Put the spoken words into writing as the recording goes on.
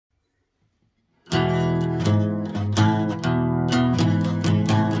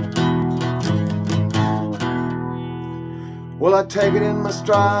Well, I take it in my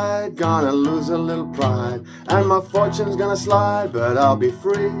stride, gonna lose a little pride, and my fortune's gonna slide, but I'll be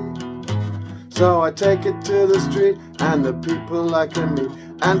free. So I take it to the street, and the people I can meet,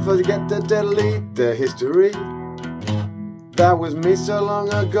 and forget to delete the history. That was me so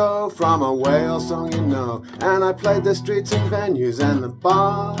long ago, from a whale song you know, and I played the streets and venues and the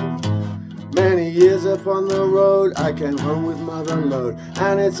bars. Many years up on the road, I came home with mother load,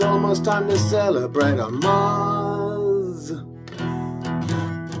 and it's almost time to celebrate on Mars.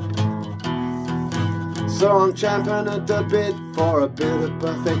 So I'm champing at the bit for a bit of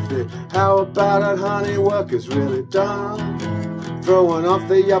perfect fit. How about it, honey, work is really done. Throwing off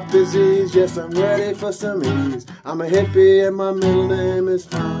the yup disease, yes, I'm ready for some ease. I'm a hippie and my middle name is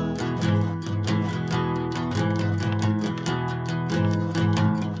Fun.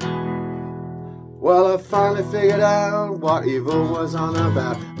 Well, I finally figured out what evil was on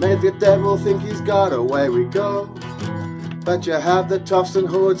about. Made the devil think he's got, away we go. But you have the toffs and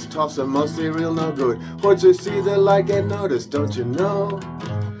hoods, toffs are mostly real no good. Hoods who see the light get noticed, don't you know?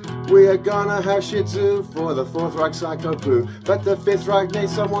 We are gonna have Shih Tzu for the Fourth Reich Psycho crew, but the Fifth Reich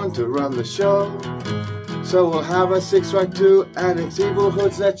needs someone to run the show. So we'll have a Sixth Reich too, and it's evil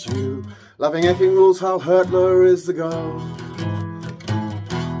hoods that you. Loving effing rules, how Hitler is the goal.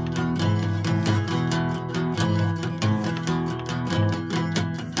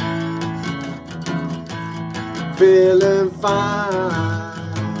 Feeling fine,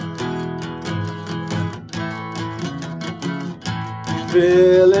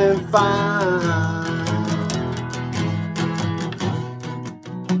 feeling fine,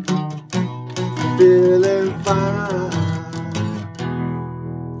 feeling fine.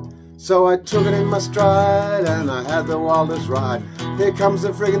 So I took it in my stride, and I had the wildest ride. Here comes the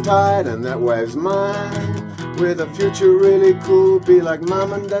friggin' tide, and that wave's mine. With a future really cool, be like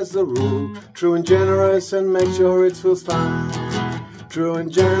mum and that's the rule. True and generous and make sure it feels fine. True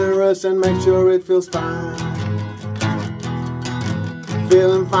and generous and make sure it feels fine.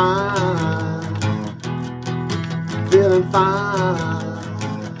 Feeling fine, feeling fine.